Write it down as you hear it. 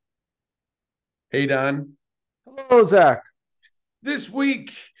Hey, Don. Hello, Zach. This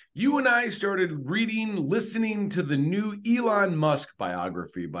week, you and I started listening to the new Elon Musk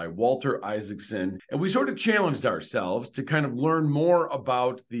biography by Walter Isaacson, and we sort of challenged ourselves to kind of learn more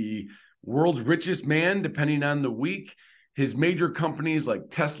about the world's richest man, depending on the week, his major companies like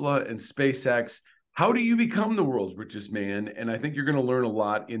Tesla and SpaceX. How do you become the world's richest man? And I think you're going to learn a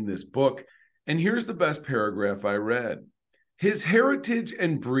lot in this book. And here's the best paragraph I read. His heritage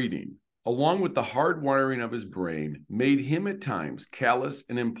and breeding, along with the hard wiring of his brain, made him at times callous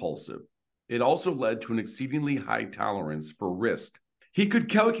and impulsive. It also led to an exceedingly high tolerance for risk. He could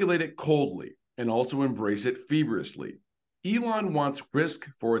calculate it coldly and also embrace it feverishly. Elon wants risk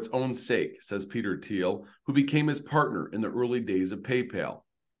for its own sake, says Peter Thiel, who became his partner in the early days of PayPal.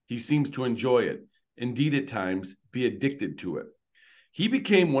 He seems to enjoy it, indeed, at times, be addicted to it. He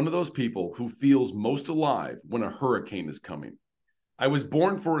became one of those people who feels most alive when a hurricane is coming. I was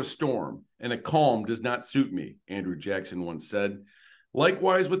born for a storm, and a calm does not suit me, Andrew Jackson once said.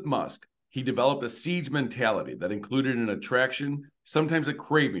 Likewise with Musk, he developed a siege mentality that included an attraction, sometimes a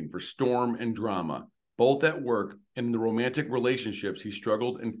craving for storm and drama, both at work and in the romantic relationships he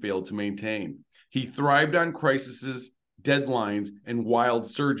struggled and failed to maintain. He thrived on crises, deadlines, and wild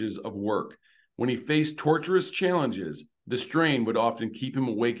surges of work. When he faced torturous challenges, the strain would often keep him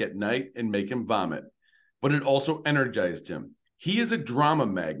awake at night and make him vomit. But it also energized him. He is a drama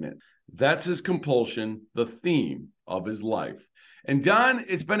magnet. That's his compulsion, the theme of his life. And Don,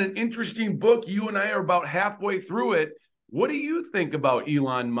 it's been an interesting book. You and I are about halfway through it. What do you think about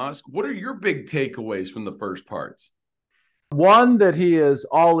Elon Musk? What are your big takeaways from the first parts? One, that he is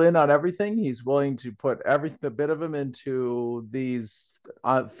all in on everything. He's willing to put every a bit of him into these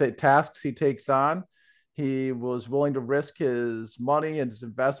tasks he takes on. He was willing to risk his money and his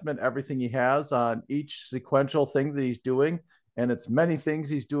investment, everything he has on each sequential thing that he's doing. And it's many things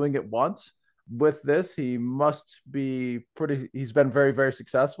he's doing at once. With this, he must be he's been very, very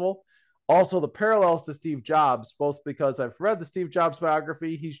successful. Also, the parallels to Steve Jobs, both because I've read the Steve Jobs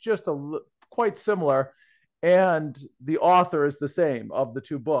biography, he's just quite similar, and the author is the same of the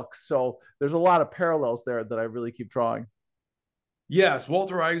two books. So there's a lot of parallels there that I really keep drawing. Yes,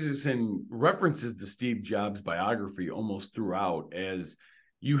 Walter Isaacson references the Steve Jobs biography almost throughout as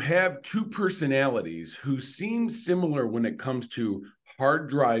you have two personalities who seem similar when it comes to hard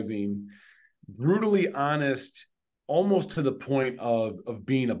driving, brutally honest, almost to the point of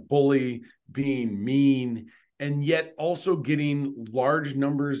being a bully, being mean, and yet also getting large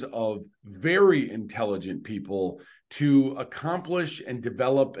numbers of very intelligent people to accomplish and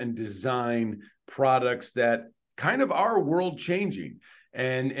develop and design products that kind of are world changing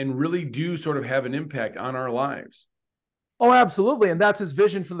and really do sort of have an impact on our lives. Oh, absolutely. And that's his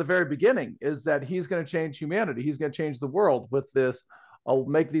vision from the very beginning, is that he's going to change humanity. He's going to change the world with this. I'll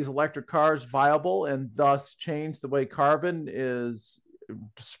make these electric cars viable and thus change the way carbon is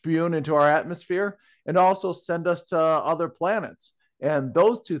spewed into our atmosphere and also send us to other planets. And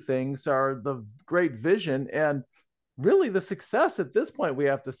those two things are the great vision and really the success at this point, we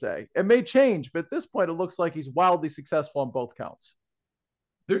have to say. It may change, but at this point, it looks like he's wildly successful on both counts.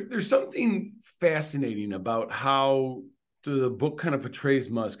 There's something fascinating about how the book kind of portrays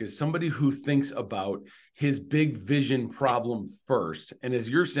Musk as somebody who thinks about his big vision problem first. And as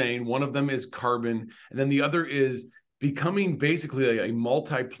you're saying, one of them is carbon, and then the other is becoming basically a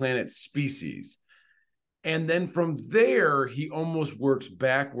multi-planet species. And then from there, he almost works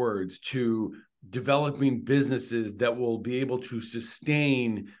backwards to developing businesses that will be able to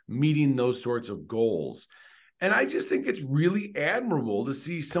sustain meeting those sorts of goals. And I just think it's really admirable to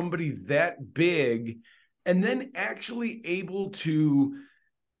see somebody that big and then actually able to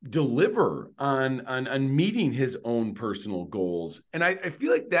deliver on meeting his own personal goals. And I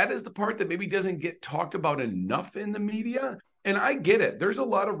feel like that is the part that maybe doesn't get talked about enough in the media. And I get it. There's a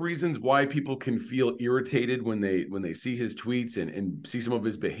lot of reasons why people can feel irritated when they see his tweets and see some of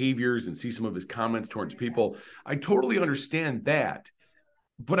his behaviors and see some of his comments towards people. I totally understand that.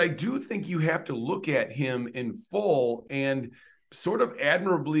 But I do think you have to look at him in full and sort of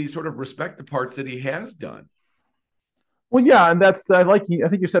admirably sort of respect the parts that he has done. Well, yeah, and I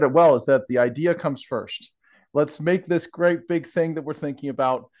think you said it well, is that the idea comes first. Let's make this great big thing that we're thinking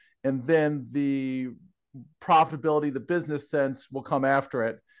about, and then the profitability, the business sense will come after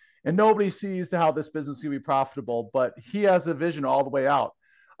it. And nobody sees how this business can be profitable, but he has a vision all the way out.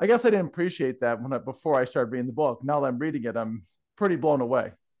 I guess I didn't appreciate that before I started reading the book. Now that I'm reading it, I'm pretty blown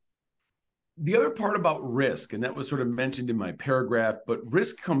away. The other part about risk, and that was sort of mentioned in my paragraph, but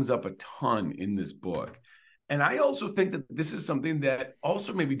risk comes up a ton in this book. And I also think that this is something that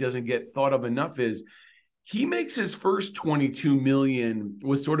also maybe doesn't get thought of enough is He makes his first 22 million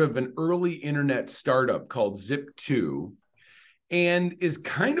with sort of an early internet startup called Zip2, and is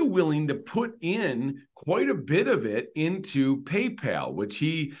kind of willing to put in quite a bit of it into PayPal, which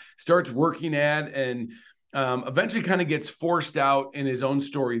he starts working at and eventually kind of gets forced out in his own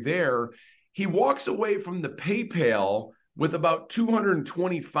story there. He walks away from the PayPal with about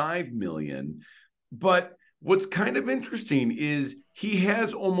 225 million. But what's kind of interesting is he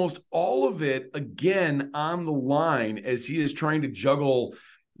has almost all of it again on the line as he is trying to juggle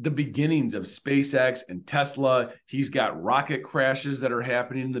the beginnings of SpaceX and Tesla. He's got rocket crashes that are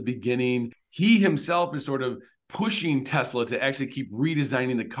happening in the beginning. He himself is sort of pushing Tesla to actually keep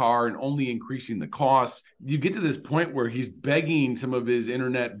redesigning the car and only increasing the costs. You get to this point where he's begging some of his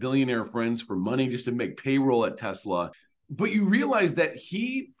internet billionaire friends for money just to make payroll at Tesla. But you realize that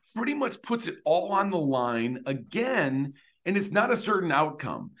he pretty much puts it all on the line again, and it's not a certain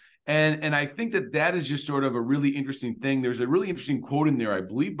outcome. And I think that is just sort of a really interesting thing. There's a really interesting quote in there, I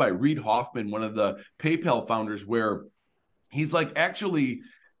believe by Reid Hoffman, one of the PayPal founders, where he's like, actually,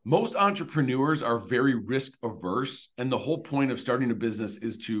 most entrepreneurs are very risk averse. And the whole point of starting a business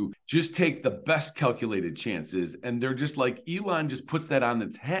is to just take the best calculated chances. And they're just like, Elon just puts that on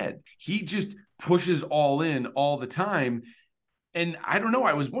its head. He just pushes all in all the time. And I don't know,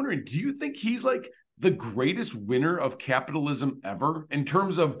 I was wondering, do you think he's like the greatest winner of capitalism ever in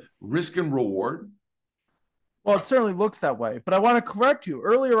terms of risk and reward? Well, it certainly looks that way. But I want to correct you.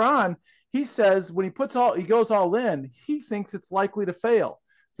 Earlier on, he says when he goes all in, he thinks it's likely to fail.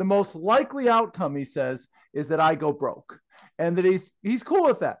 The most likely outcome, he says, is that I go broke. And that he's cool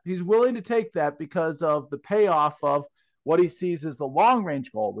with that. He's willing to take that because of the payoff of what he sees as the long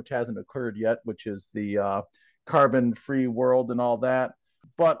range goal, which hasn't occurred yet, which is the carbon free world and all that.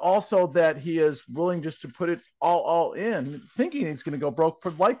 But also that he is willing just to put it all in, thinking he's going to go broke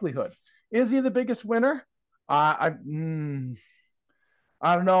for likelihood. Is he the biggest winner? I don't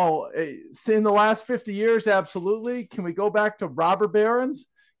know. In the last 50 years, absolutely. Can we go back to robber barons?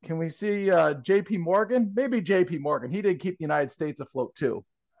 Can we see J.P. Morgan? Maybe J.P. Morgan. He did keep the United States afloat too.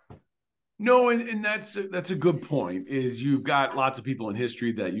 No, and that's a good point. Is you've got lots of people in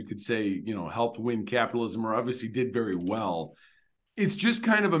history that you could say, you know, helped win capitalism or obviously did very well. It's just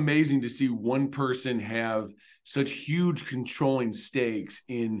kind of amazing to see one person have such huge controlling stakes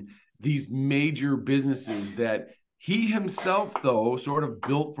in these major businesses that he himself, though, sort of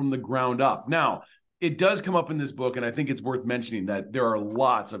built from the ground up. Now, it does come up in this book, and I think it's worth mentioning that there are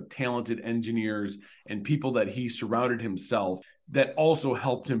lots of talented engineers and people that he surrounded himself that also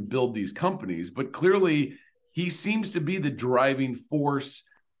helped him build these companies. But clearly, he seems to be the driving force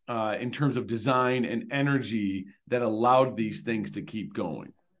in terms of design and energy that allowed these things to keep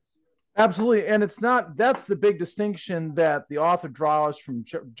going. Absolutely. And that's the big distinction that the author draws from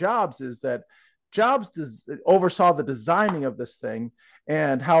Jobs, is that Jobs oversaw the designing of this thing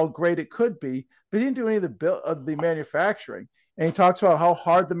and how great it could be, but he didn't do any of the manufacturing. And he talks about how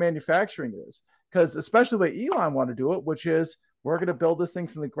hard the manufacturing is, because especially the way Elon wanted to do it, which is we're going to build this thing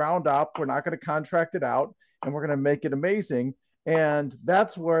from the ground up. We're not going to contract it out, and we're going to make it amazing. And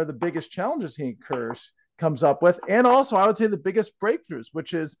that's where the biggest challenges he comes up with. And also, I would say the biggest breakthroughs,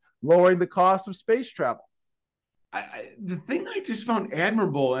 which is lowering the cost of space travel. The thing I just found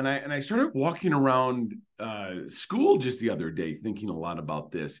admirable, and I started walking around school just the other day thinking a lot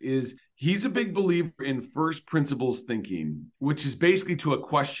about this, is he's a big believer in first principles thinking, which is basically to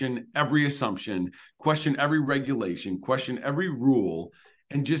question every assumption, question every regulation, question every rule,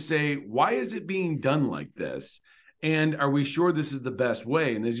 and just say, why is it being done like this? And are we sure this is the best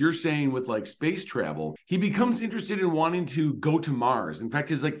way? And as you're saying with like space travel, he becomes interested in wanting to go to Mars. In fact,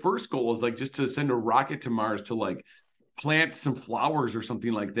 his like first goal is like just to send a rocket to Mars to like plant some flowers or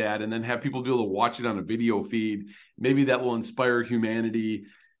something like that, and then have people be able to watch it on a video feed. Maybe that will inspire humanity.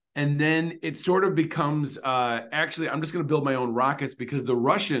 And then it sort of becomes, actually, I'm just going to build my own rockets because the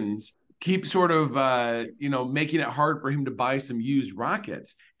Russians keep sort of, making it hard for him to buy some used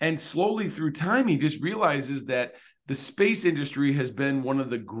rockets. And slowly through time, he just realizes that the space industry has been one of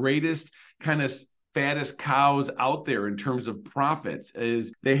the greatest kind of fattest cows out there in terms of profits.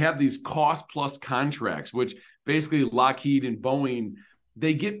 Is they have these cost plus contracts, which basically Lockheed and Boeing,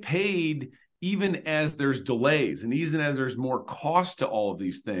 they get paid even as there's delays and even as there's more cost to all of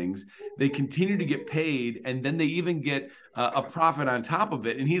these things. They continue to get paid, and then they even get a profit on top of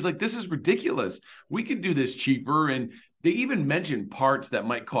it. And he's like, this is ridiculous. We could do this cheaper. And they even mentioned parts that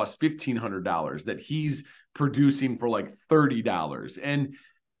might cost $1,500 that he's producing for like $30. And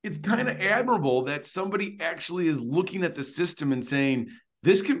it's kind of admirable that somebody actually is looking at the system and saying,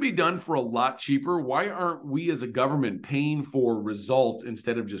 this can be done for a lot cheaper. Why aren't we as a government paying for results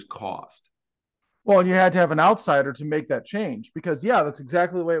instead of just cost? Well, and you had to have an outsider to make that change because, yeah, that's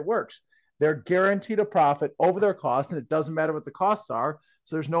exactly the way it works. They're guaranteed a profit over their costs, and it doesn't matter what the costs are.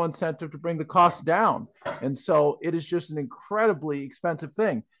 So there's no incentive to bring the costs down. And so it is just an incredibly expensive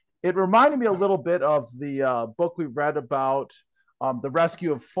thing. It reminded me a little bit of the book we read about the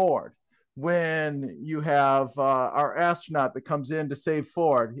rescue of Ford. When you have our astronaut that comes in to save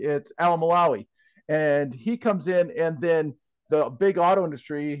Ford, it's Alan Malawi. And he comes in, and then the big auto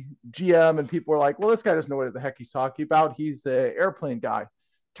industry, GM, and people were like, well, this guy doesn't know what the heck he's talking about. He's the airplane guy.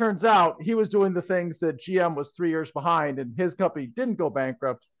 Turns out he was doing the things that GM was 3 years behind, and his company didn't go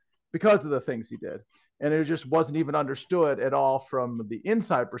bankrupt because of the things he did. And it just wasn't even understood at all from the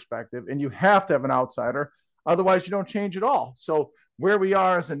inside perspective. And you have to have an outsider. Otherwise, you don't change at all. So where we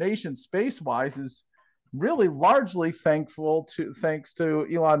are as a nation space-wise is really largely thanks to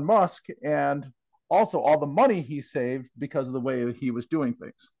Elon Musk and also all the money he saved because of the way he was doing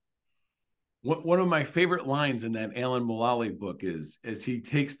things. One of my favorite lines in that Alan Mulally book is as he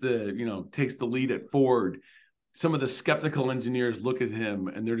takes the lead at Ford. Some of the skeptical engineers look at him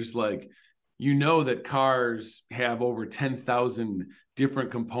and they're just like, that cars have over 10,000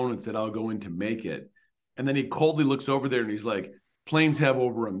 different components that all go in to make it. And then he coldly looks over there and he's like, planes have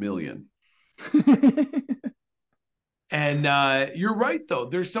over 1 million. And you're right, though.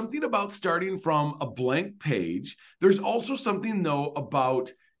 There's something about starting from a blank page. There's also something, though, about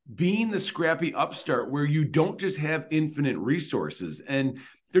being the scrappy upstart where you don't just have infinite resources. And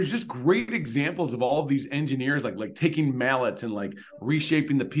there's just great examples of all of these engineers like taking mallets and like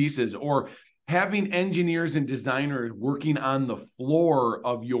reshaping the pieces, or having engineers and designers working on the floor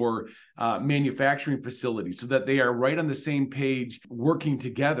of your manufacturing facility so that they are right on the same page working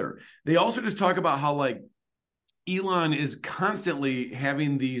together. They also just talk about how like Elon is constantly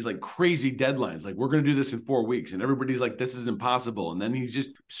having these like crazy deadlines. Like, we're going to do this in 4 weeks. And everybody's like, this is impossible. And then he's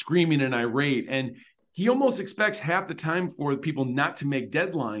just screaming and irate. And he almost expects half the time for people not to make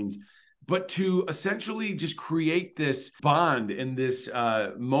deadlines, but to essentially just create this bond and this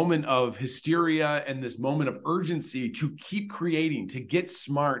moment of hysteria and this moment of urgency to keep creating, to get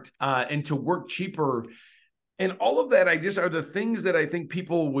smart and to work cheaper. And all of that, are the things that I think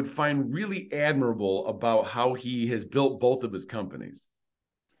people would find really admirable about how he has built both of his companies.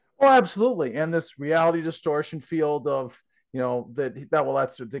 Well, absolutely. And this reality distortion field of,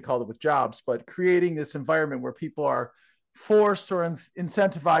 that's what they called it with Jobs, but creating this environment where people are forced or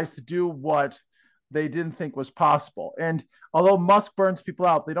incentivized to do what they didn't think was possible. And although Musk burns people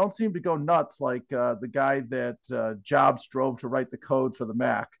out, they don't seem to go nuts like the guy that Jobs drove to write the code for the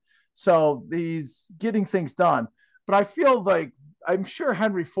Mac. So he's getting things done. But I feel like I'm sure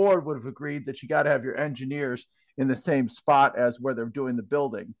Henry Ford would have agreed that you got to have your engineers in the same spot as where they're doing the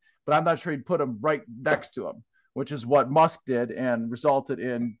building. But I'm not sure he'd put them right next to him, which is what Musk did and resulted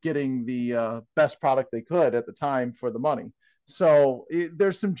in getting the best product they could at the time for the money. So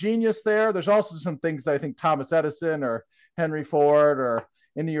there's some genius there. There's also some things that I think Thomas Edison or Henry Ford or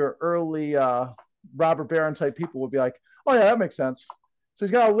any of your early Robert Barron type people would be like, oh, yeah, that makes sense. So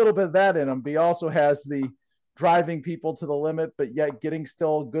he's got a little bit of that in him, but he also has the driving people to the limit, but yet getting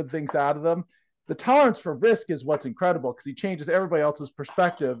still good things out of them. The tolerance for risk is what's incredible because he changes everybody else's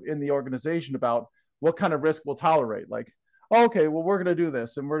perspective in the organization about what kind of risk we'll tolerate. Like, oh, okay, well, we're going to do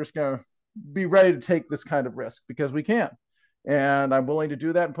this and we're just going to be ready to take this kind of risk because we can. And I'm willing to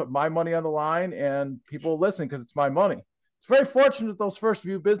do that and put my money on the line, and people listen because it's my money. It's very fortunate those first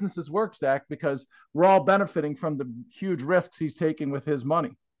few businesses work, Zach, because we're all benefiting from the huge risks he's taking with his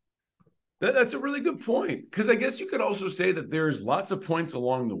money. That's a really good point, because I guess you could also say that there's lots of points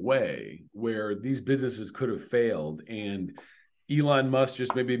along the way where these businesses could have failed, and Elon Musk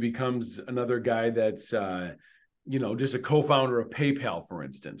just maybe becomes another guy that's just a co-founder of PayPal, for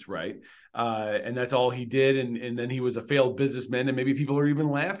instance, right? And that's all he did, and then he was a failed businessman, and maybe people are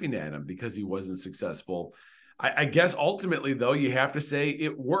even laughing at him because he wasn't successful. I guess ultimately, though, you have to say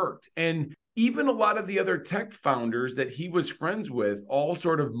it worked. And even a lot of the other tech founders that he was friends with all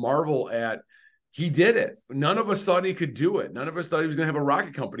sort of marvel at, he did it. None of us thought he could do it. None of us thought he was going to have a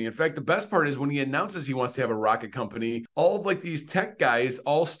rocket company. In fact, the best part is when he announces he wants to have a rocket company, all of like these tech guys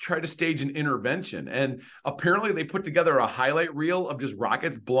all try to stage an intervention. And apparently they put together a highlight reel of just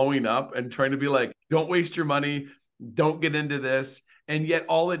rockets blowing up and trying to be like, don't waste your money. Don't get into this. And yet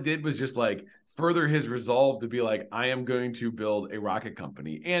all it did was just like further his resolve to be like, I am going to build a rocket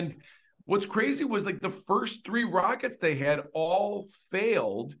company. And what's crazy was like the first 3 rockets they had all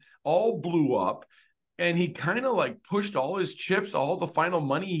failed, all blew up. And he kind of like pushed all his chips, all the final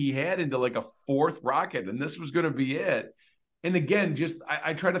money he had into like a 4th rocket. And this was going to be it. And again,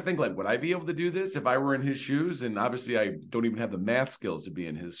 I try to think like, would I be able to do this if I were in his shoes? And obviously I don't even have the math skills to be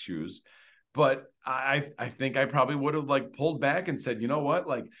in his shoes. But I think I probably would have like pulled back and said, you know what,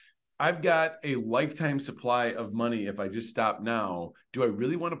 like I've got a lifetime supply of money. If I just stop now, do I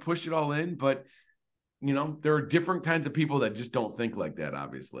really want to push it all in? But there are different kinds of people that just don't think like that,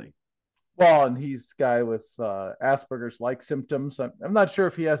 obviously. Well, and he's a guy with Asperger's like symptoms. I'm not sure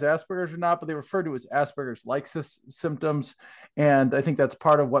if he has Asperger's or not, but they refer to as Asperger's like symptoms. And I think that's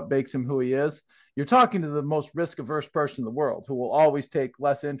part of what makes him who he is. You're talking to the most risk averse person in the world who will always take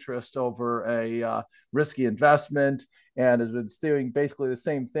less interest over a risky investment and has been doing basically the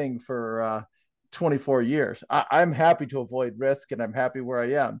same thing for 24 years. I'm happy to avoid risk and I'm happy where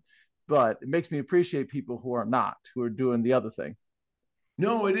I am. But it makes me appreciate people who are not, who are doing the other thing.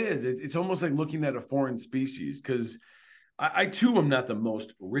 No, it is. It's almost like looking at a foreign species because I too am not the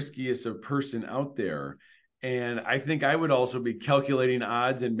most riskiest of person out there. And I think I would also be calculating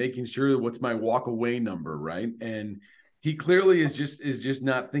odds and making sure what's my walk away number, right? And he clearly is just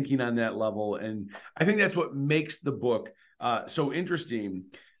not thinking on that level. And I think that's what makes the book so interesting.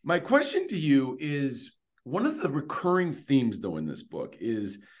 My question to you is one of the recurring themes, though, in this book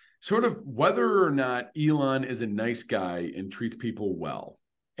is sort of whether or not Elon is a nice guy and treats people well.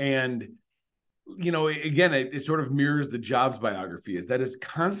 And again, it sort of mirrors the Jobs biography, is that it's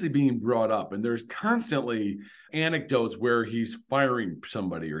constantly being brought up. And there's constantly anecdotes where he's firing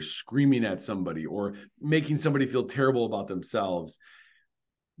somebody or screaming at somebody or making somebody feel terrible about themselves.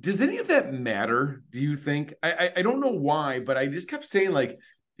 Does any of that matter, do you think? I don't know why, but I just kept saying, like,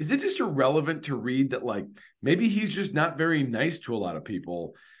 is it just irrelevant to read that, like, maybe he's just not very nice to a lot of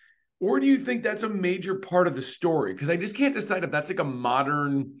people? Or do you think that's a major part of the story? Because I just can't decide if that's like a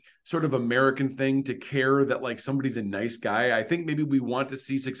modern sort of American thing to care that like somebody's a nice guy. I think maybe we want to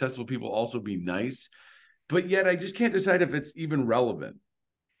see successful people also be nice, but yet I just can't decide if it's even relevant.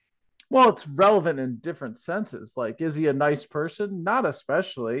 Well, it's relevant in different senses. Like, is he a nice person? Not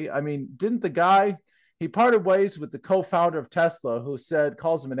especially. I mean, didn't the guy, he parted ways with the co-founder of Tesla who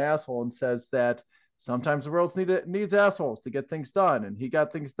calls him an asshole and says that sometimes the world needs assholes to get things done. And he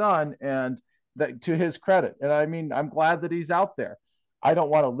got things done, and that to his credit. And I mean, I'm glad that he's out there. I don't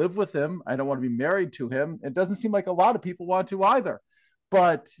want to live with him. I don't want to be married to him. It doesn't seem like a lot of people want to either.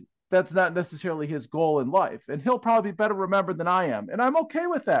 But that's not necessarily his goal in life. And he'll probably be better remembered than I am. And I'm okay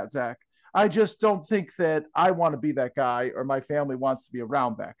with that, Zach. I just don't think that I want to be that guy or my family wants to be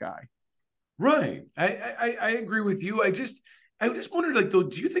around that guy. Right. I agree with you. I just wondered, like, though,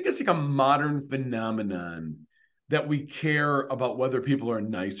 do you think it's like a modern phenomenon that we care about whether people are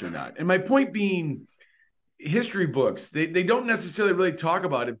nice or not? And my point being, history books, they don't necessarily really talk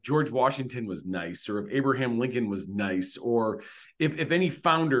about if George Washington was nice or if Abraham Lincoln was nice or if any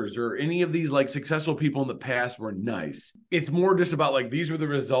founders or any of these like successful people in the past were nice. It's more just about like these were the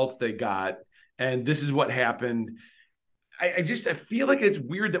results they got and this is what happened. I feel like it's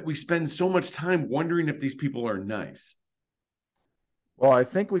weird that we spend so much time wondering if these people are nice. Well, I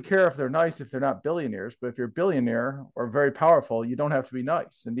think we care if they're nice if they're not billionaires, but if you're a billionaire or very powerful, you don't have to be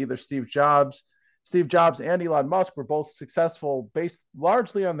nice. And neither Steve Jobs and Elon Musk were both successful based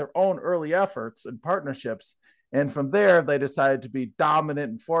largely on their own early efforts and partnerships. And from there, they decided to be dominant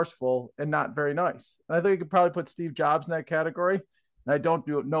and forceful and not very nice. And I think you could probably put Steve Jobs in that category. And I don't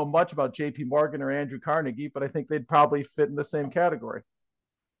know much about JP Morgan or Andrew Carnegie, but I think they'd probably fit in the same category.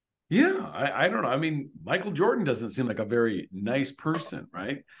 Yeah, I don't know. I mean, Michael Jordan doesn't seem like a very nice person,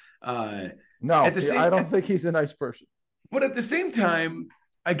 right? Uh, at No, the I same, don't think he's a nice person. but at the same time,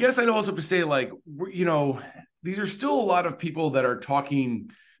 I guess I'd also have to say, like, these are still a lot of people that are talking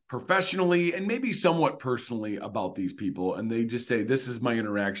professionally and maybe somewhat personally about these people, and they just say, "This is my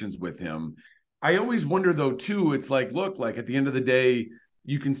interactions with him." I always wonder, though, too. It's like, look, like at the end of the day,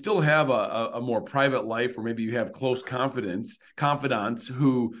 you can still have a more private life, or maybe you have close confidants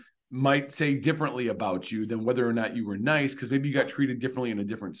who might say differently about you than whether or not you were nice, because maybe you got treated differently in a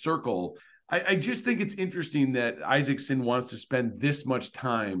different circle. I just think it's interesting that Isaacson wants to spend this much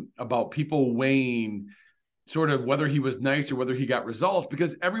time about people weighing sort of whether he was nice or whether he got results,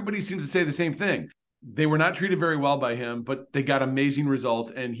 because everybody seems to say the same thing. They were not treated very well by him, but they got amazing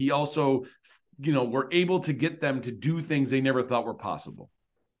results. And he also, were able to get them to do things they never thought were possible.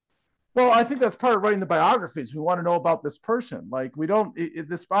 Well, I think that's part of writing the biographies. We want to know about this person. Like we don't.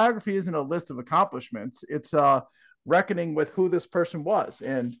 This biography isn't a list of accomplishments. It's reckoning with who this person was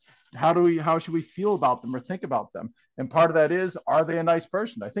and how should we feel about them or think about them. And part of that is, are they a nice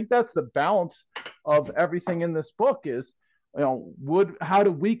person? I think that's the balance of everything in this book. Is how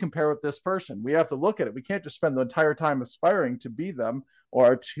do we compare with this person? We have to look at it. We can't just spend the entire time aspiring to be them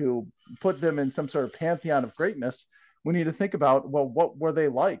or to put them in some sort of pantheon of greatness. We need to think about, well, what were they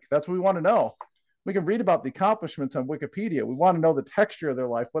like? That's what we want to know. We can read about the accomplishments on Wikipedia. We want to know the texture of their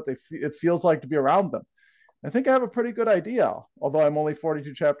life, what it feels like to be around them. I think I have a pretty good idea, although I'm only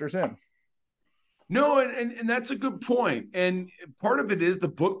 42 chapters in. No, and that's a good point. And part of it is the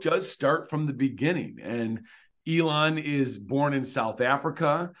book does start from the beginning. And Elon is born in South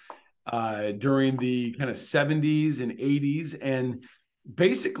Africa during the kind of 70s and 80s. And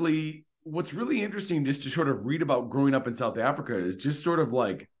basically, what's really interesting just to sort of read about growing up in South Africa is just sort of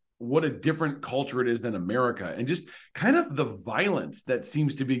like what a different culture it is than America, and just kind of the violence that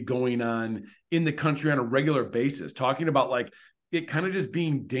seems to be going on in the country on a regular basis, talking about like it kind of just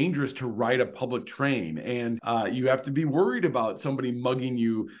being dangerous to ride a public train. And you have to be worried about somebody mugging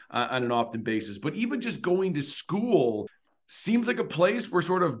you on an often basis. But even just going to school seems like a place where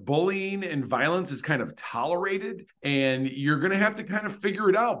sort of bullying and violence is kind of tolerated, and you're going to have to kind of figure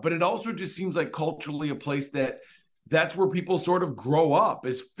it out. But it also just seems like culturally a place that's where people sort of grow up,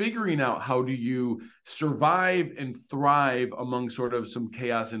 is figuring out how do you survive and thrive among sort of some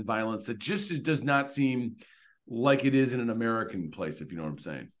chaos and violence that just does not seem like it is in an American place, if you know what I'm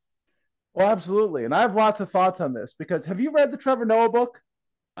saying. Well, absolutely. And I have lots of thoughts on this because have you read the Trevor Noah book?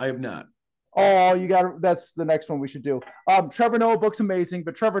 I have not. Oh, you got that's the next one we should do. Trevor Noah book's amazing,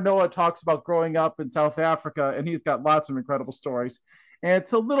 but Trevor Noah talks about growing up in South Africa, and he's got lots of incredible stories. And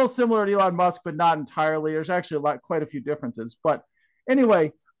it's a little similar to Elon Musk, but not entirely. There's actually quite a few differences. But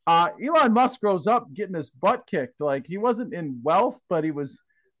anyway, Elon Musk grows up getting his butt kicked. Like he wasn't in wealth, but he was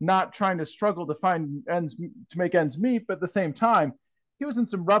not trying to struggle to find ends to make ends meet. But at the same time, he was in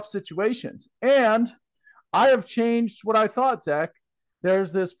some rough situations. And I have changed what I thought, Zach.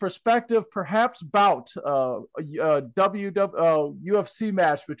 There's this perspective, perhaps bout UFC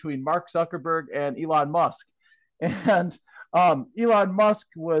match between Mark Zuckerberg and Elon Musk. And Elon Musk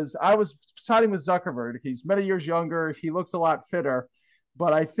I was siding with Zuckerberg. He's many years younger. He looks a lot fitter.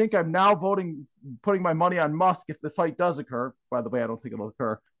 But I think I'm now putting my money on Musk if the fight does occur. By the way, I don't think it'll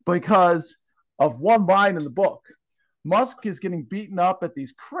occur because of one line in the book. Musk is getting beaten up at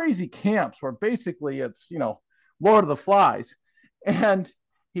these crazy camps where basically it's, Lord of the Flies. And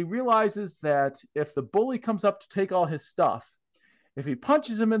he realizes that if the bully comes up to take all his stuff, if he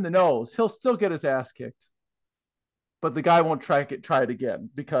punches him in the nose, he'll still get his ass kicked. But the guy won't try it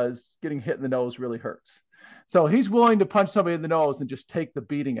again because getting hit in the nose really hurts. So he's willing to punch somebody in the nose and just take the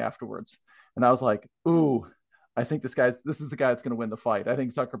beating afterwards. And I was like, ooh, I think this is the guy that's going to win the fight. I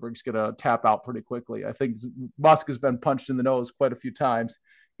think Zuckerberg's going to tap out pretty quickly. I think Musk has been punched in the nose quite a few times.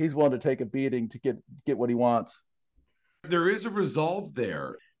 He's willing to take a beating to get what he wants. There is a resolve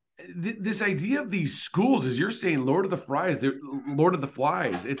there. This idea of these schools, as you're saying, Lord of the Flies,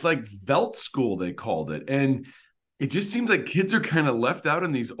 it's like Velt School, they called it. And it just seems like kids are kind of left out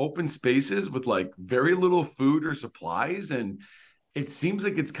in these open spaces with like very little food or supplies. And it seems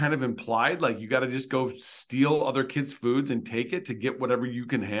like it's kind of implied, like you got to just go steal other kids' foods and take it to get whatever you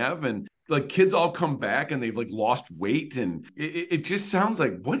can have. And like kids all come back and they've like lost weight. And it just sounds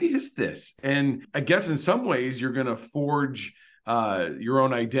like, what is this? And I guess in some ways you're going to forge your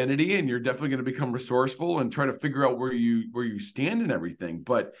own identity, and you're definitely going to become resourceful and try to figure out where you stand and everything.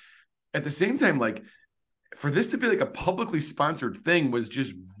 But at the same time, like for this to be like a publicly sponsored thing was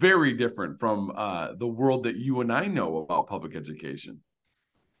just very different from the world that you and I know about public education.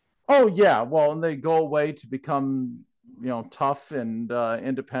 Oh yeah, well, and they go away to become tough and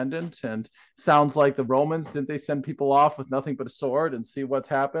independent. And sounds like the Romans, didn't they send people off with nothing but a sword and see what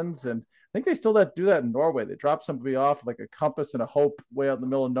happens? And I think they still do that in Norway. They drop somebody off like a compass and a hope way out in the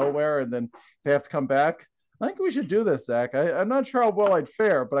middle of nowhere, and then they have to come back. I think we should do this, Zach. I'm not sure how well I'd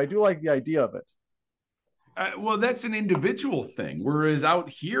fare, but I do like the idea of it. Well, that's an individual thing. Whereas out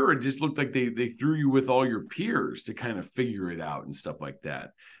here, it just looked like they threw you with all your peers to kind of figure it out and stuff like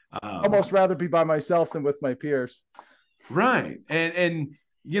that. Almost rather be by myself than with my peers. Right. And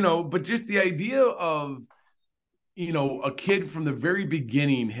but just the idea of, a kid from the very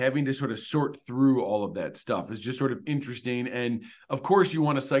beginning having to sort of sort through all of that stuff is just sort of interesting. And of course, you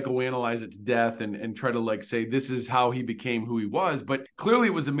want to psychoanalyze it to death and try to like say this is how he became who he was. But clearly,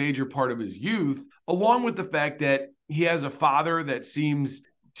 it was a major part of his youth, along with the fact that he has a father that seems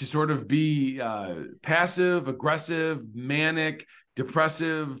to sort of be passive, aggressive, manic,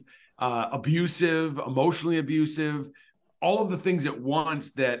 depressive, abusive, emotionally abusive, all of the things at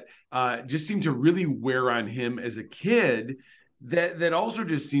once that just seem to really wear on him as a kid, that also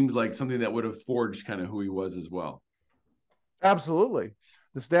just seems like something that would have forged kind of who he was as well. Absolutely.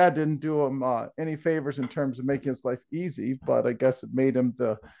 This dad didn't do him any favors in terms of making his life easy, but I guess it made him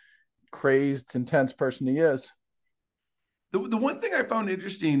the crazed, intense person he is. The one thing I found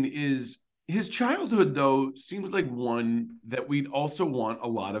interesting is His childhood, though, seems like one that we'd also want a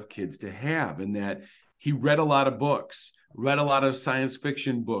lot of kids to have, in that he read a lot of books, read a lot of science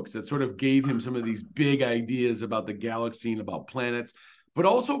fiction books that sort of gave him some of these big ideas about the galaxy and about planets, but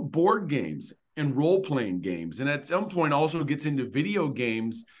also board games and role playing games. And at some point, also gets into video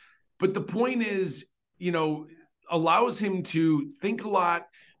games. But the point is, allows him to think a lot,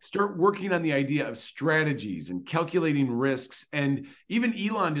 start working on the idea of strategies and calculating risks. And even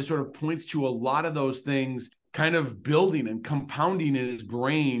Elon just sort of points to a lot of those things kind of building and compounding in his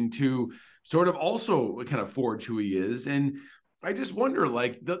brain to sort of also kind of forge who he is. And I just wonder,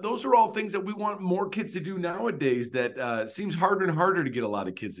 like, those are all things that we want more kids to do nowadays that seems harder and harder to get a lot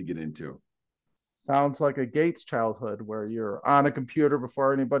of kids to get into. Sounds like a Gates childhood where you're on a computer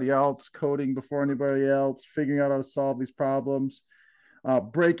before anybody else, coding before anybody else, figuring out how to solve these problems,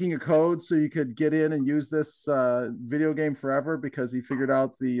 breaking a code so you could get in and use this video game forever because he figured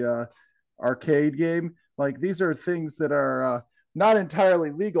out the arcade game. Like, these are things that are not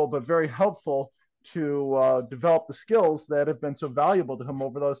entirely legal, but very helpful to develop the skills that have been so valuable to him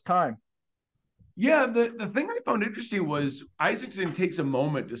over those time. Yeah, the thing I found interesting was Isaacson takes a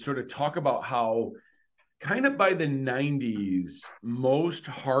moment to sort of talk about how kind of by the 90s, most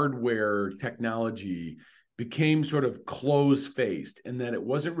hardware technology became sort of close-faced, and that it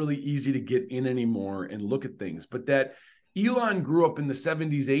wasn't really easy to get in anymore and look at things. But that Elon grew up in the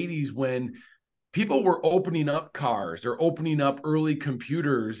 70s, 80s when people were opening up cars or opening up early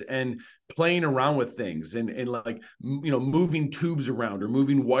computers and playing around with things and like, moving tubes around or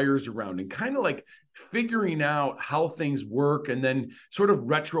moving wires around and kind of like figuring out how things work, and then sort of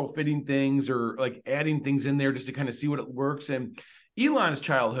retrofitting things or like adding things in there just to kind of see what it works. And Elon's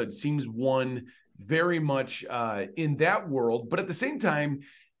childhood seems one very much in that world, but at the same time,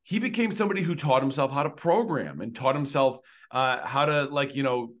 he became somebody who taught himself how to program and taught himself how to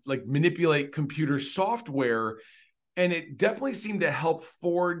like manipulate computer software. And it definitely seemed to help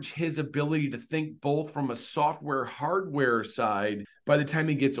forge his ability to think both from a software hardware side by the time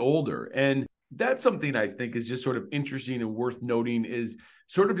he gets older. And that's something I think is just sort of interesting and worth noting, is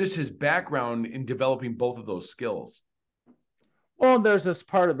sort of just his background in developing both of those skills. Well, there's this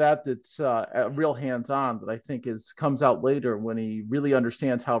part of that that's real hands-on that I think comes out later when he really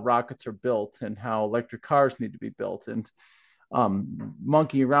understands how rockets are built and how electric cars need to be built, and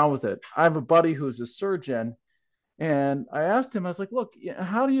monkeying around with it. I have a buddy who's a surgeon, and I asked him, I was like, look,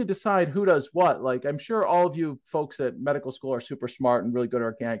 how do you decide who does what? Like, I'm sure all of you folks at medical school are super smart and really good at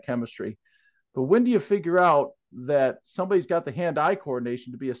organic chemistry, but when do you figure out that somebody's got the hand-eye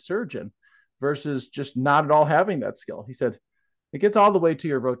coordination to be a surgeon versus just not at all having that skill? He said, it gets all the way to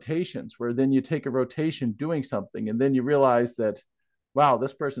your rotations, where then you take a rotation doing something, and then you realize that, wow,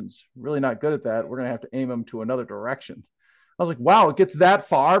 this person's really not good at that. We're going to have to aim them to another direction. I was like, wow, it gets that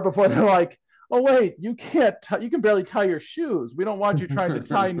far before they're like, oh, wait, you can't, you can barely tie your shoes. We don't want you trying to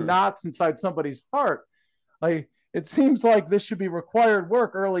tie knots inside somebody's heart. Like, it seems like this should be required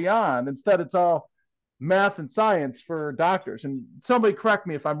work early on. Instead, it's all math and science for doctors. And somebody correct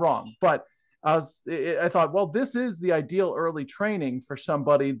me if I'm wrong, but I thought, well, this is the ideal early training for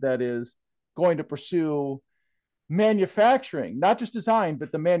somebody that is going to pursue manufacturing, not just design,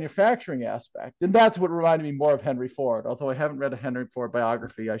 but the manufacturing aspect. And that's what reminded me more of Henry Ford. Although I haven't read a Henry Ford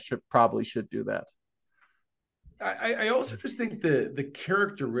biography, I probably should do that. I also just think the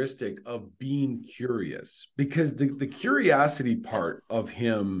characteristic of being curious, because the curiosity part of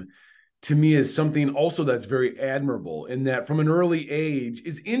him to me is something also that's very admirable, in that from an early age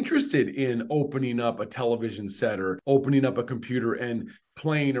is interested in opening up a television set or opening up a computer and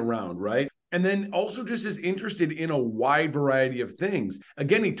playing around, right? And then also just is interested in a wide variety of things.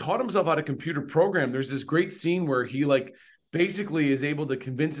 Again, he taught himself how to computer program. There's this great scene where he like basically is able to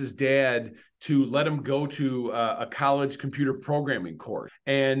convince his dad to let him go to a college computer programming course.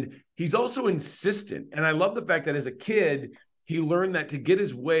 And he's also insistent. And I love the fact that as a kid, he learned that to get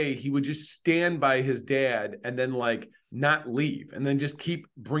his way, he would just stand by his dad and then like not leave, and then just keep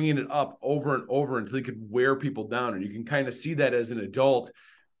bringing it up over and over until he could wear people down. And you can kind of see that as an adult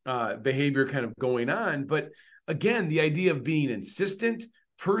behavior kind of going on. But again, the idea of being insistent,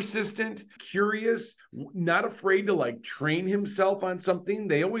 persistent, curious, not afraid to like train himself on something.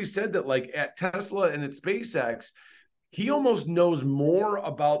 They always said that like at Tesla and at SpaceX, he almost knows more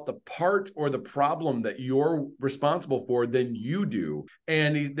about the part or the problem that you're responsible for than you do.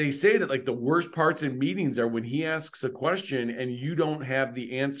 And they say that like the worst parts in meetings are when he asks a question and you don't have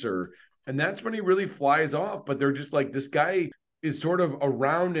the answer. And that's when he really flies off. But they're just like, this guy is sort of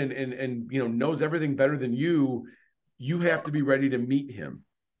around and knows everything better than you. You have to be ready to meet him.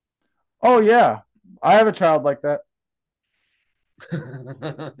 Oh, yeah. I have a child like that.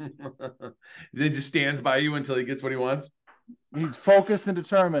 He just stands by you until he gets what he wants. He's focused and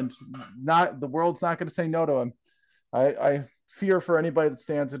determined. Not the world's not going to say no to him. I fear for anybody that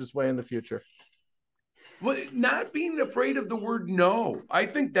stands in his way in the future. Well, not being afraid of the word no. I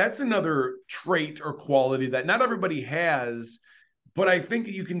think that's another trait or quality that not everybody has, but I think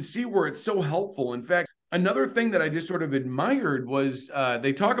you can see where it's so helpful. In fact, another thing that I just sort of admired was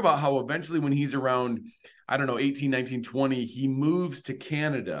they talk about how eventually when he's around, I don't know, 18, 19, 20, he moves to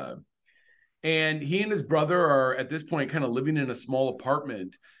Canada. And he and his brother are at this point kind of living in a small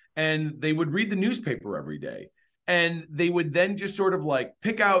apartment, and they would read the newspaper every day. And they would then just sort of like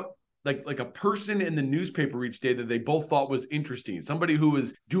pick out like a person in the newspaper each day that they both thought was interesting, somebody who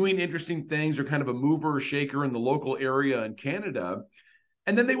was doing interesting things or kind of a mover or shaker in the local area in Canada.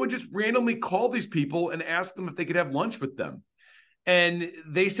 And then they would just randomly call these people and ask them if they could have lunch with them. And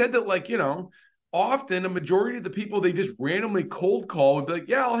they said that, like, often a majority of the people they just randomly cold call would be like,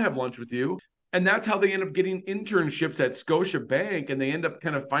 yeah, I'll have lunch with you. And that's how they end up getting internships at Scotia Bank. And they end up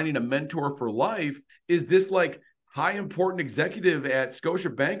kind of finding a mentor for life. Is this like high important executive at Scotia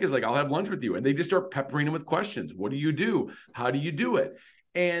Bank is like, I'll have lunch with you. And they just start peppering him with questions. What do you do? How do you do it?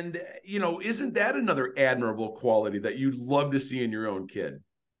 And, isn't that another admirable quality that you'd love to see in your own kid?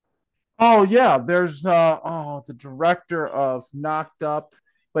 Oh yeah, there's the director of Knocked Up,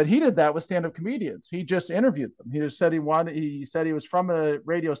 but he did that with stand-up comedians. He just interviewed them. He just said he said he was from a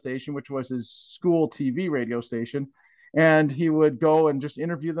radio station, which was his school TV radio station, and he would go and just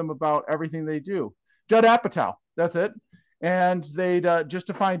interview them about everything they do. Judd Apatow, that's it. And they'd just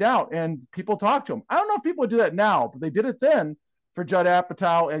to find out, and people talk to him. I don't know if people would do that now, but they did it then for Judd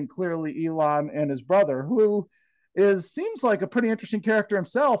Apatow and clearly Elon and his brother, who seems like a pretty interesting character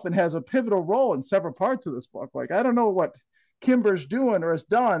himself and has a pivotal role in several parts of this book. Like, I don't know what Kimber's doing or has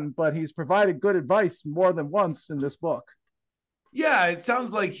done, but he's provided good advice more than once in this book. Yeah, it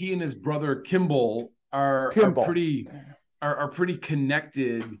sounds like he and his brother Kimball are Kimball. pretty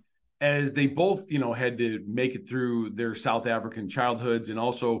connected, as they both, had to make it through their South African childhoods, and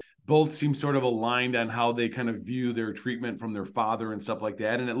also both seem sort of aligned on how they kind of view their treatment from their father and stuff like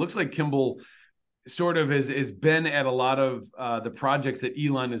that. And it looks like Kimball sort of has been at a lot of the projects that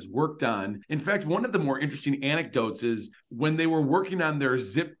Elon has worked on. In fact, one of the more interesting anecdotes is when they were working on their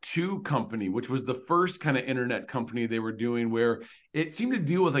Zip2 company, which was the first kind of internet company they were doing, where it seemed to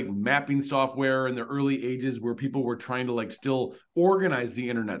deal with like mapping software in the early ages where people were trying to like still organize the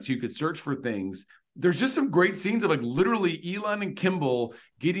internet so you could search for things. There's just some great scenes of like literally Elon and Kimball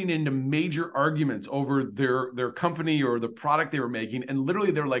getting into major arguments over their company or the product they were making. And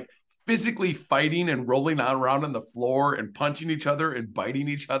literally they're like physically fighting and rolling around on the floor and punching each other and biting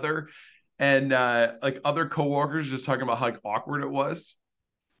each other. And like other coworkers just talking about how like awkward it was.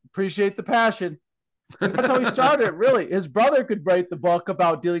 Appreciate the passion. That's how he started. Really, his brother could write the book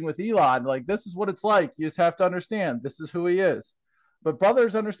about dealing with Elon. Like, this is what it's like. You just have to understand. This is who he is. But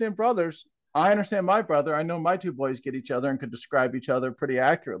brothers understand brothers. I understand my brother. I know my two boys get each other and could describe each other pretty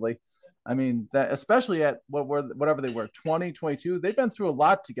accurately. I mean, that especially at whatever they were, 20, 22, they've been through a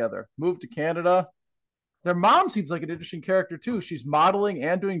lot together. Moved to Canada. Their mom seems like an interesting character too. She's modeling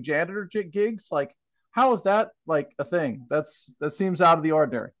and doing janitor gigs. Like, how is that like a thing? That seems out of the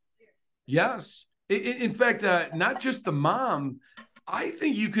ordinary. Yes. In fact, not just the mom, I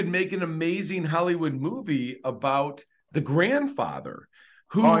think you could make an amazing Hollywood movie about the grandfather,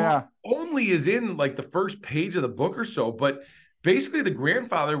 Oh who yeah, only is in like the first page of the book or so. But basically, the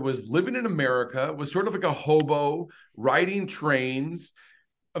grandfather was living in America, was sort of like a hobo, riding trains,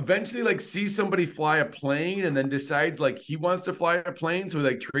 eventually like sees somebody fly a plane and then decides like he wants to fly a plane, so he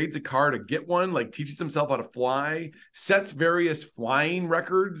like trades a car to get one, like teaches himself how to fly, sets various flying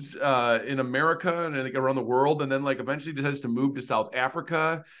records in America and like around the world, and then like eventually decides to move to South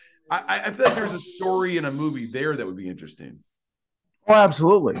Africa. I feel like there's a story in a movie there that would be interesting. oh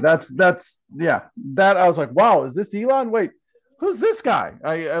absolutely. That's yeah. That I was like, wow, is this Elon? Wait, who's this guy?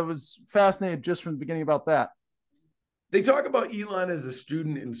 I was fascinated just from the beginning about that. They talk about Elon as a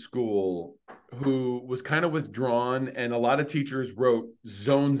student in school who was kind of withdrawn, and a lot of teachers wrote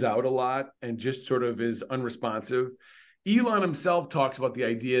zones out a lot and just sort of is unresponsive. Elon himself talks about the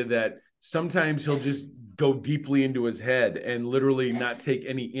idea that sometimes he'll just go deeply into his head and literally not take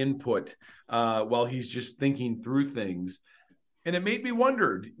any input while he's just thinking through things. And it made me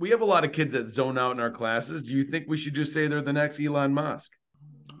wonder, we have a lot of kids that zone out in our classes. Do you think we should just say they're the next Elon Musk?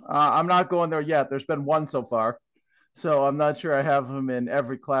 I'm not going there yet. There's been one so far. So I'm not sure I have them in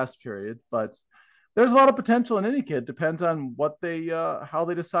every class period, but there's a lot of potential in any kid. Depends on what they, how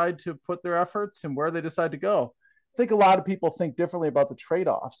they decide to put their efforts and where they decide to go. I think a lot of people think differently about the trade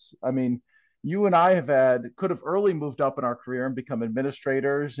offs. I mean, You and I could have early moved up in our career and become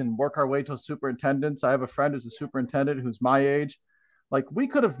administrators and work our way to superintendents. I have a friend who's a superintendent who's my age. Like we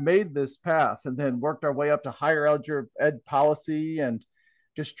could have made this path and then worked our way up to higher ed policy and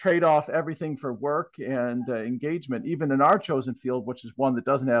just trade off everything for work and engagement, even in our chosen field, which is one that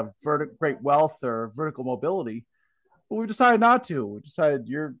doesn't have great wealth or vertical mobility. But we decided not to. We decided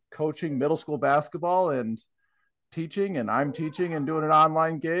you're coaching middle school basketball and teaching, and I'm teaching and doing an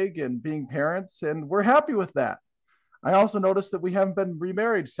online gig and being parents, and we're happy with that. I also noticed that we haven't been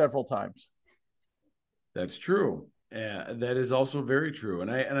remarried several times. That's true. That is also very true.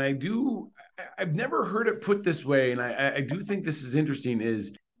 I've never heard it put this way. And I do think this is interesting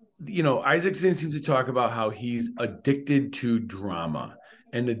is, Isaacson seems to talk about how he's addicted to drama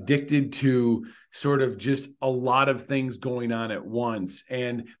and addicted to sort of just a lot of things going on at once.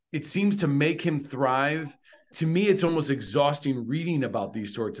 And it seems to make him thrive. To me, it's almost exhausting reading about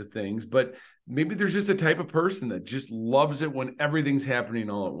these sorts of things, but maybe there's just a type of person that just loves it when everything's happening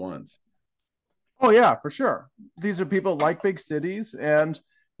all at once. Oh yeah, for sure. These are people like big cities and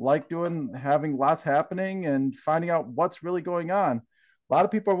like having lots happening and finding out what's really going on. A lot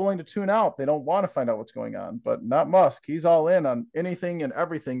of people are willing to tune out. They don't want to find out what's going on, but not Musk. He's all in on anything and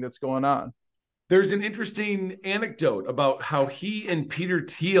everything that's going on. There's an interesting anecdote about how he and Peter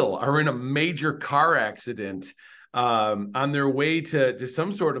Thiel are in a major car accident on their way to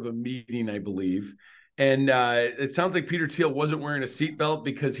some sort of a meeting, I believe. And it sounds like Peter Thiel wasn't wearing a seatbelt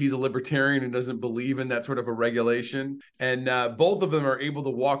because he's a libertarian and doesn't believe in that sort of a regulation. And both of them are able to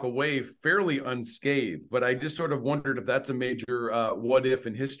walk away fairly unscathed. But I just sort of wondered if that's a major what if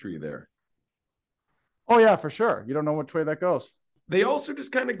in history there. Oh yeah, for sure. You don't know which way that goes. They also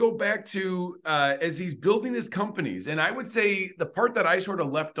just kind of go back to as he's building his companies. And I would say the part that I sort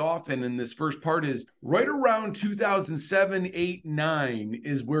of left off in this first part is right around 2007, 8, 9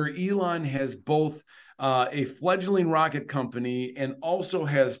 is where Elon has both a fledgling rocket company and also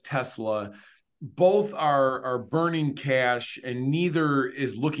has Tesla. Both are burning cash and neither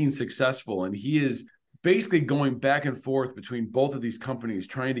is looking successful. And he is basically going back and forth between both of these companies,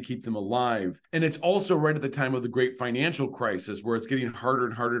 trying to keep them alive. And it's also right at the time of the great financial crisis where it's getting harder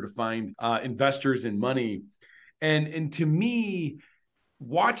and harder to find investors and money. And to me,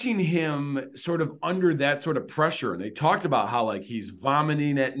 watching him sort of under that sort of pressure, and they talked about how like he's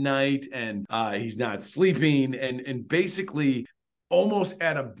vomiting at night and he's not sleeping and basically almost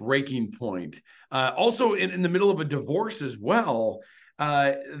at a breaking point. Also in the middle of a divorce as well.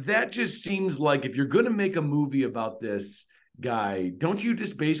 That just seems like if you're going to make a movie about this guy, don't you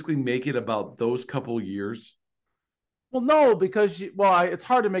just basically make it about those couple years? Well, no, because it's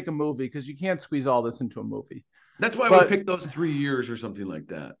hard to make a movie because you can't squeeze all this into a movie. That's why I would But pick those 3 years or something like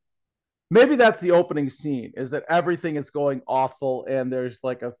that. maybe that's the opening scene is that everything is going awful and there's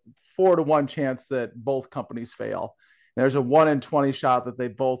like a 4-1 chance that both companies fail. There's a 1 in 20 shot that they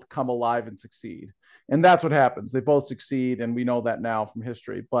both come alive and succeed. And that's what happens. They both succeed. And we know that now from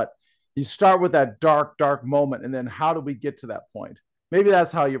history. But you start with that dark, dark moment. And then how do we get to that point? Maybe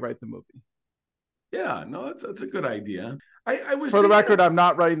that's how you write the movie. Yeah, no, that's a good idea. I was For the record, I'm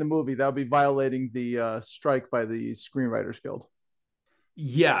not writing the movie. That would be violating the strike by the Screenwriters Guild.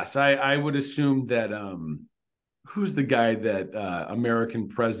 Yes, I would assume that who's the guy that American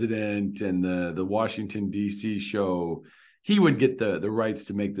President and the Washington D.C. show, he would get the rights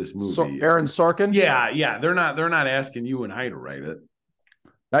to make this movie. Aaron Sorkin? Yeah, they're not asking you and I to write it.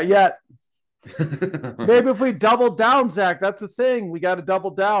 Not yet. Maybe if we double down, Zach, that's the thing. We got to double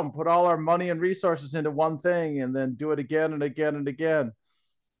down, put all our money and resources into one thing, and then do it again and again and again.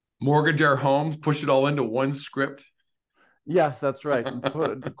 Mortgage our homes, push it all into one script. Yes, that's right.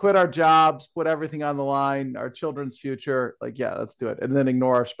 Quit our jobs, put everything on the line, our children's future. Like, yeah, let's do it. And then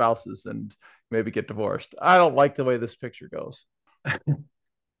ignore our spouses and maybe get divorced. I don't like the way this picture goes.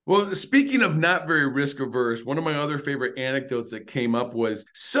 Well, speaking of not very risk averse, one of my other favorite anecdotes that came up was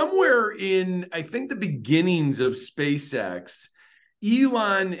somewhere in, I think, the beginnings of SpaceX,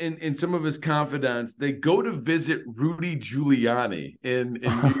 Elon and some of his confidants, they go to visit Rudy Giuliani in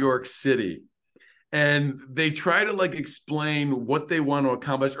New York City. And they try to like explain what they want to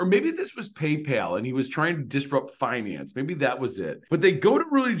accomplish, or maybe this was PayPal and he was trying to disrupt finance. Maybe that was it. But they go to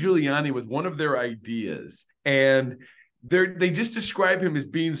Rudy Giuliani with one of their ideas, and they just describe him as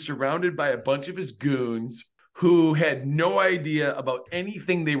being surrounded by a bunch of his goons who had no idea about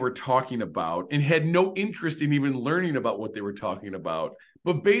anything they were talking about and had no interest in even learning about what they were talking about.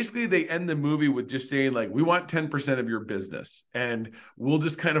 But basically, they end the movie with just saying, like, we want 10% of your business and we'll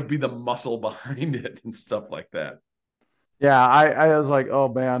just kind of be the muscle behind it and stuff like that. Yeah, I was like,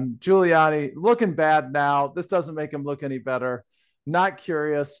 oh man, Giuliani looking bad now. This doesn't make him look any better. not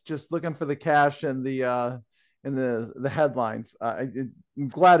curious, just looking for the cash and the headlines. I'm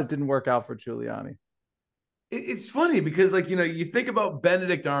glad it didn't work out for Giuliani. It's funny because, like, you think about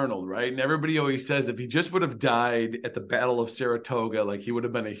Benedict Arnold, right? And everybody always says if he just would have died at the Battle of Saratoga, like he would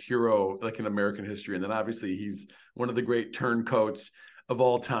have been a hero, like in American history. And then obviously he's one of the great turncoats of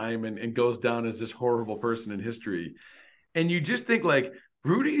all time and goes down as this horrible person in history. And you just think like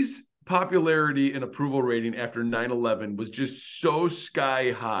Rudy's popularity and approval rating after 9/11 was just so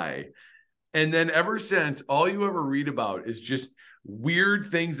sky high. And then ever since, all you ever read about is just weird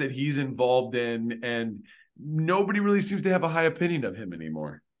things that he's involved in. And nobody really seems to have a high opinion of him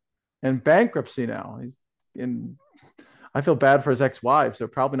anymore. And bankruptcy now. He's in. I feel bad for his ex-wives. They're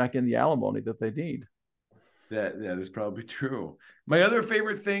probably not getting the alimony that they need. That is probably true. My other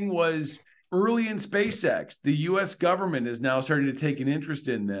favorite thing was early in SpaceX, the US government is now starting to take an interest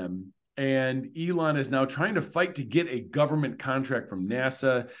in them. And Elon is now trying to fight to get a government contract from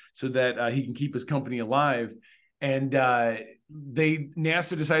NASA so that he can keep his company alive. And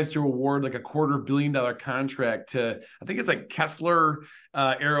NASA decides to award like a $250 million contract to, I think it's like Kessler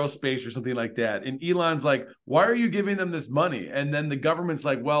Aerospace or something like that. And Elon's like, why are you giving them this money? And then the government's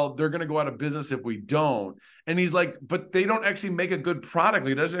like, well, they're going to go out of business if we don't. And he's like, but they don't actually make a good product.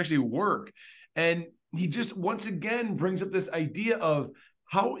 It doesn't actually work. And he just once again brings up this idea of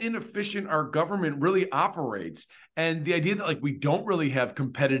how inefficient our government really operates, and the idea that like we don't really have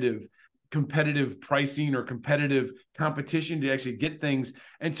competitive pricing or competitive competition to actually get things.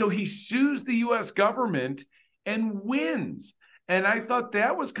 And so he sues the US government and wins. And I thought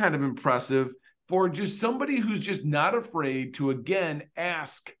that was kind of impressive for just somebody who's just not afraid to, again,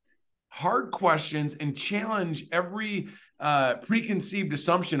 ask hard questions and challenge every preconceived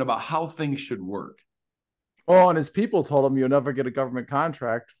assumption about how things should work. Oh, and his people told him you'll never get a government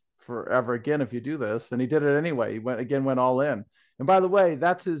contract forever again if you do this. And he did it anyway. He went all in. And by the way,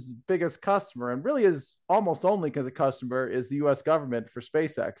 that's his biggest customer, and really is almost only because the customer is the US government for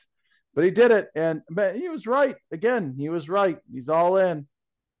SpaceX. But he did it, and man, he was right. Again, he was right. He's all in.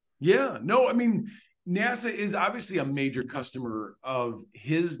 Yeah, no, I mean, NASA is obviously a major customer of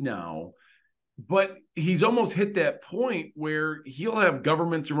his now, but he's almost hit that point where he'll have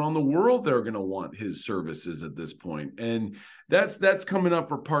governments around the world that are going to want his services at this point. And that's coming up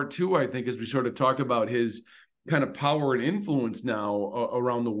for part two, I think, as we sort of talk about his kind of power and influence now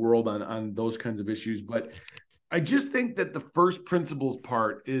around the world on those kinds of issues. But I just think that the first principles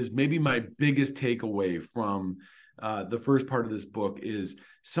part is maybe my biggest takeaway from the first part of this book is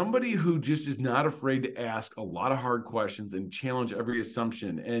somebody who just is not afraid to ask a lot of hard questions and challenge every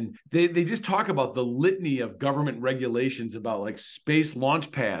assumption. And they just talk about the litany of government regulations about like space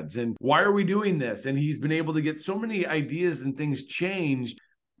launch pads and why are we doing this? And he's been able to get so many ideas and things changed.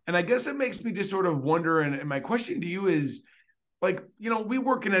 And I guess it makes me just sort of wonder, and my question to you is, like, we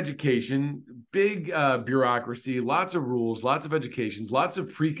work in education, big bureaucracy, lots of rules, lots of educations, lots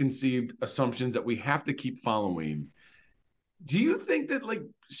of preconceived assumptions that we have to keep following. Do you think that like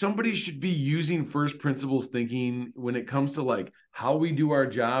somebody should be using first principles thinking when it comes to like how we do our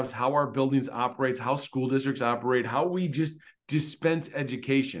jobs, how our buildings operates, how school districts operate, how we just dispense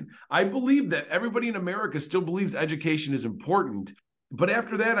education? I believe that everybody in America still believes education is important. But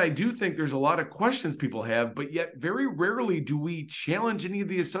after that, I do think there's a lot of questions people have, but yet very rarely do we challenge any of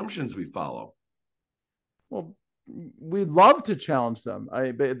the assumptions we follow. Well, we love to challenge them.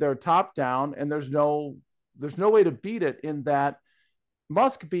 They're top down, and there's no way to beat it. In that,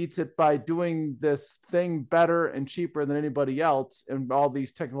 Musk beats it by doing this thing better and cheaper than anybody else, and all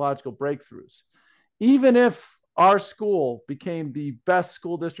these technological breakthroughs. Even if our school became the best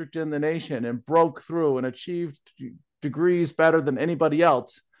school district in the nation and broke through and achieved degrees better than anybody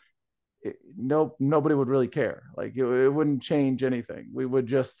else, nobody would really care. Like it wouldn't change anything. We would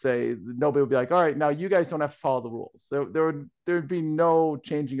just say, nobody would be like, all right, now you guys don't have to follow the rules. There'd be no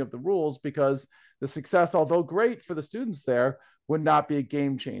changing of the rules, because the success, although great for the students there, would not be a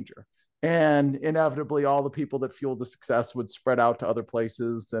game changer. And inevitably all the people that fueled the success would spread out to other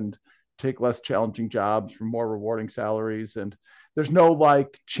places and take less challenging jobs for more rewarding salaries. And there's no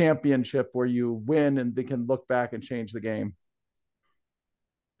like championship where you win and they can look back and change the game.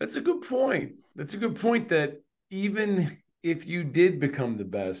 That's a good point. That's a good point, that even if you did become the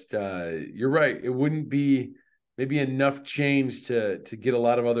best, you're right. It wouldn't be maybe enough change to get a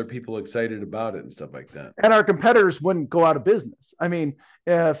lot of other people excited about it and stuff like that. And our competitors wouldn't go out of business. I mean,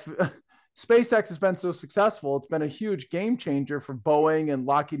 if SpaceX has been so successful, it's been a huge game changer for Boeing and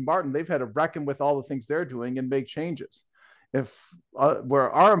Lockheed Martin. They've had to reckon with all the things they're doing and make changes. If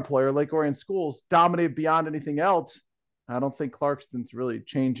where our employer, Lake Orion Schools, dominated beyond anything else, I don't think Clarkston's really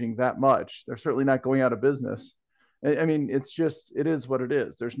changing that much. They're certainly not going out of business. I mean, it is what it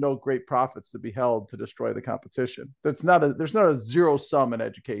is. There's no great profits to be held to destroy the competition. There's not a zero sum in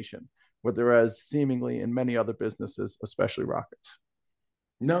education, whereas seemingly in many other businesses, especially rockets.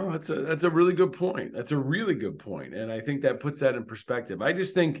 No, that's a really good point. That's a really good point, and I think that puts that in perspective. I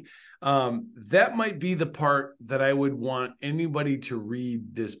just think that might be the part that I would want anybody to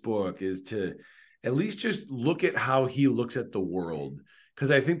read this book, is to at least just look at how he looks at the world, because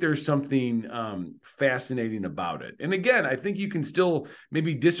I think there's something fascinating about it. And again, I think you can still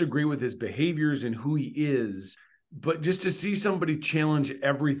maybe disagree with his behaviors and who he is, but just to see somebody challenge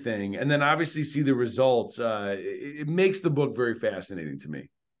everything and then obviously see the results, it makes the book very fascinating to me.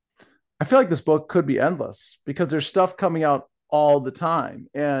 I feel like this book could be endless because there's stuff coming out all the time.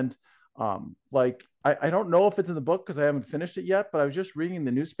 And like, I don't know if it's in the book because I haven't finished it yet, but I was just reading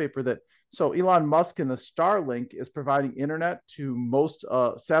the newspaper that so Elon Musk and the Starlink is providing internet to most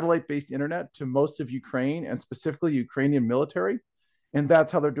satellite-based internet to most of Ukraine and specifically Ukrainian military. And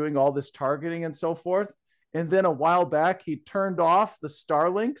that's how they're doing all this targeting and so forth. And then a while back, he turned off the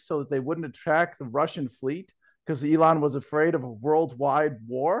Starlink so that they wouldn't attract the Russian fleet because Elon was afraid of a worldwide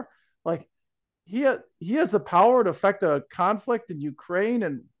war. Like he has the power to affect a conflict in Ukraine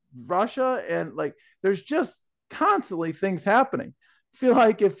and Russia, and like there's just constantly things happening. I feel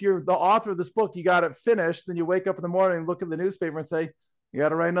like if you're the author of this book, you got it finished, then you wake up in the morning and look at the newspaper and say, you got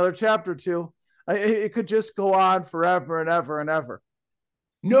to write another chapter or two. It could just go on forever and ever and ever.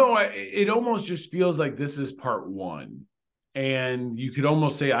 No, it almost just feels like this is part one. And you could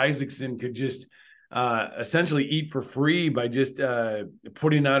almost say Isaacson could just essentially eat for free by just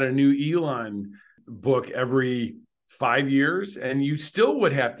putting out a new Elon book every 5 years. And you still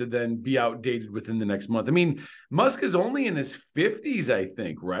would have to then be outdated within the next month. I mean, Musk is only in his 50s, I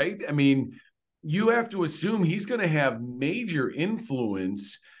think, right? I mean, you have to assume he's going to have major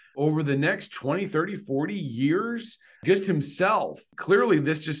influence over the next 20, 30, 40 years, just himself. Clearly,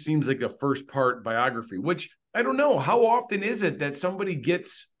 this just seems like a first part biography, which I don't know. How often is it that somebody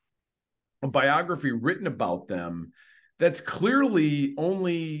gets a biography written about them that's clearly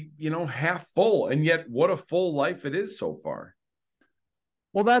only, half full? And yet, what a full life it is so far.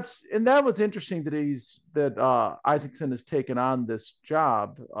 Well, that was interesting that Isaacson has taken on this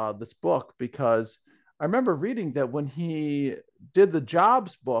job, this book, because I remember reading that when he did the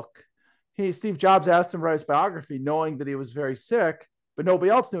Jobs book, Steve Jobs asked him to write his biography, knowing that he was very sick, but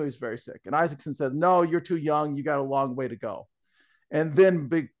nobody else knew he was very sick. And Isaacson said, "No, you're too young. You got a long way to go." And then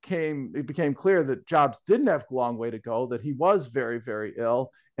it became clear that Jobs didn't have a long way to go, that he was very, very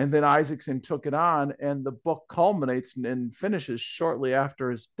ill. And then Isaacson took it on, and the book culminates and finishes shortly after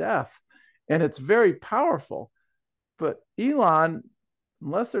his death. And it's very powerful. But Elon,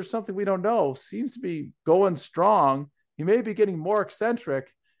 unless there's something we don't know, seems to be going strong. He may be getting more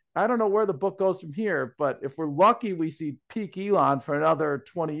eccentric. I don't know where the book goes from here, but if we're lucky, we see peak Elon for another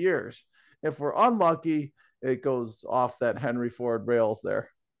 20 years. If we're unlucky, it goes off that Henry Ford rails there.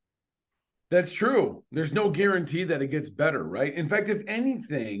 That's true. There's no guarantee that it gets better, right? In fact, if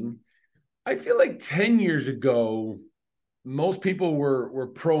anything, I feel like 10 years ago, most people were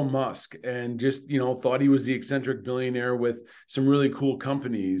pro Musk and just, thought he was the eccentric billionaire with some really cool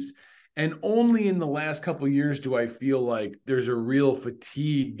companies. And only in the last couple of years do I feel like there's a real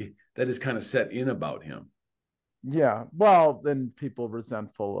fatigue that is kind of set in about him. Yeah, well, then people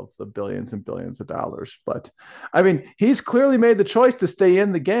resentful of the billions and billions of dollars. But I mean, he's clearly made the choice to stay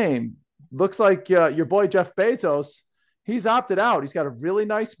in the game. Looks like your boy Jeff Bezos, he's opted out. He's got a really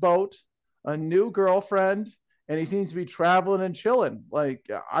nice boat, a new girlfriend, and he seems to be traveling and chilling. Like,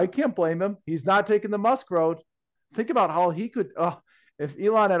 I can't blame him. He's not taking the Musk road. Think about how he could, if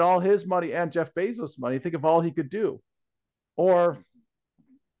Elon had all his money and Jeff Bezos' money, think of all he could do. Or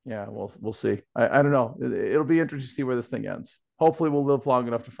yeah, we'll see. I don't know. It'll be interesting to see where this thing ends. Hopefully, we'll live long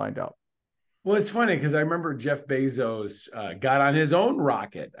enough to find out. Well, it's funny because I remember Jeff Bezos got on his own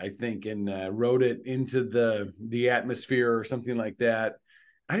rocket, I think, and rode it into the atmosphere or something like that.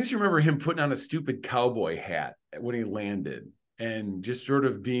 I just remember him putting on a stupid cowboy hat when he landed and just sort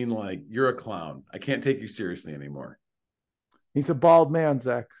of being like, "You're a clown. I can't take you seriously anymore." He's a bald man,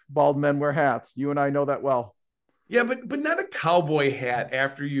 Zach. Bald men wear hats. You and I know that well. Yeah, but not a cowboy hat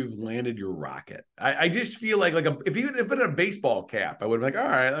after you've landed your rocket. I just feel like if he had put a baseball cap, I would have been like,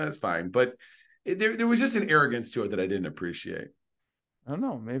 all right, that's fine. But there was just an arrogance to it that I didn't appreciate. I don't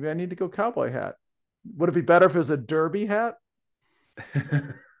know. Maybe I need to go cowboy hat. Would it be better if it was a derby hat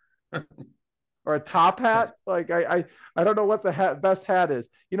or a top hat? Like I don't know what the best hat is.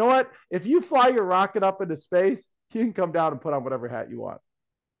 You know what? If you fly your rocket up into space, you can come down and put on whatever hat you want.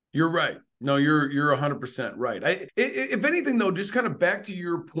 You're right. No, you're 100% right. If anything, though, just kind of back to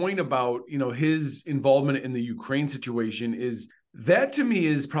your point about his involvement in the Ukraine situation, is that to me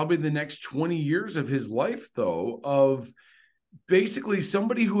is probably the next 20 years of his life, though, of basically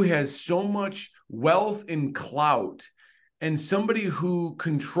somebody who has so much wealth and clout, and somebody who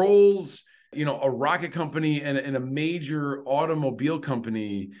controls a rocket company and a major automobile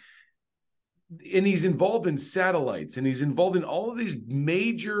company, and he's involved in satellites, and he's involved in all of these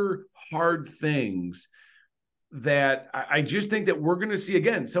major hard things that I just think that we're going to see,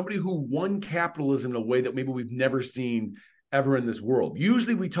 again, somebody who won capitalism in a way that maybe we've never seen ever in this world.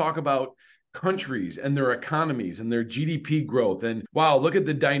 Usually we talk about countries and their economies and their GDP growth, and wow, look at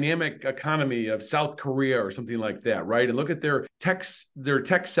the dynamic economy of South Korea or something like that, right? And look at their tech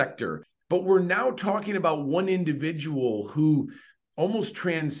sector. But we're now talking about one individual who almost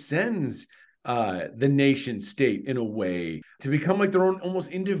transcends the nation state in a way, to become like their own almost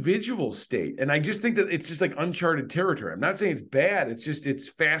individual state. And I just think that it's just like uncharted territory. I'm not saying it's bad. It's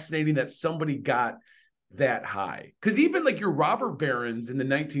fascinating that somebody got that high. Because even like your robber barons in the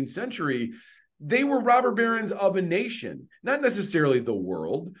 19th century, they were robber barons of a nation, not necessarily the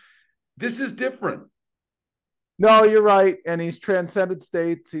world. This is different. No, you're right. And he's transcended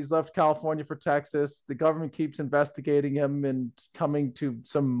states. He's left California for Texas. The government keeps investigating him and coming to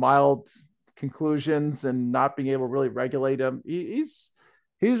some mild conclusions and not being able to really regulate him. He's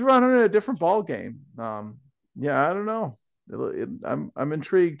running a different ball game. Yeah, I don't know. I'm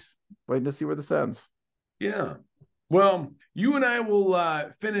intrigued, waiting to see where this ends. Yeah. Well, you and I will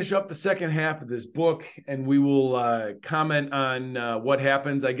finish up the second half of this book, and we will comment on what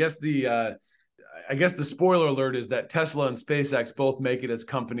happens. I guess the spoiler alert is that Tesla and SpaceX both make it as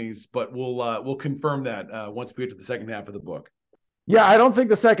companies, but we'll confirm that once we get to the second half of the book. Yeah, I don't think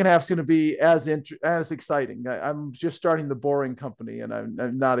the second half is going to be as exciting. I'm just starting the Boring Company, and I'm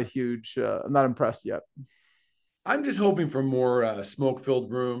not I'm not impressed yet. I'm just hoping for more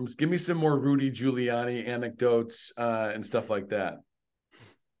smoke-filled rooms. Give me some more Rudy Giuliani anecdotes and stuff like that.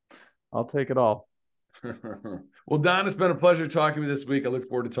 I'll take it all. Well, Don, it's been a pleasure talking with you this week. I look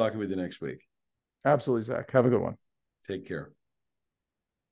forward to talking with you next week. Absolutely, Zach. Have a good one. Take care.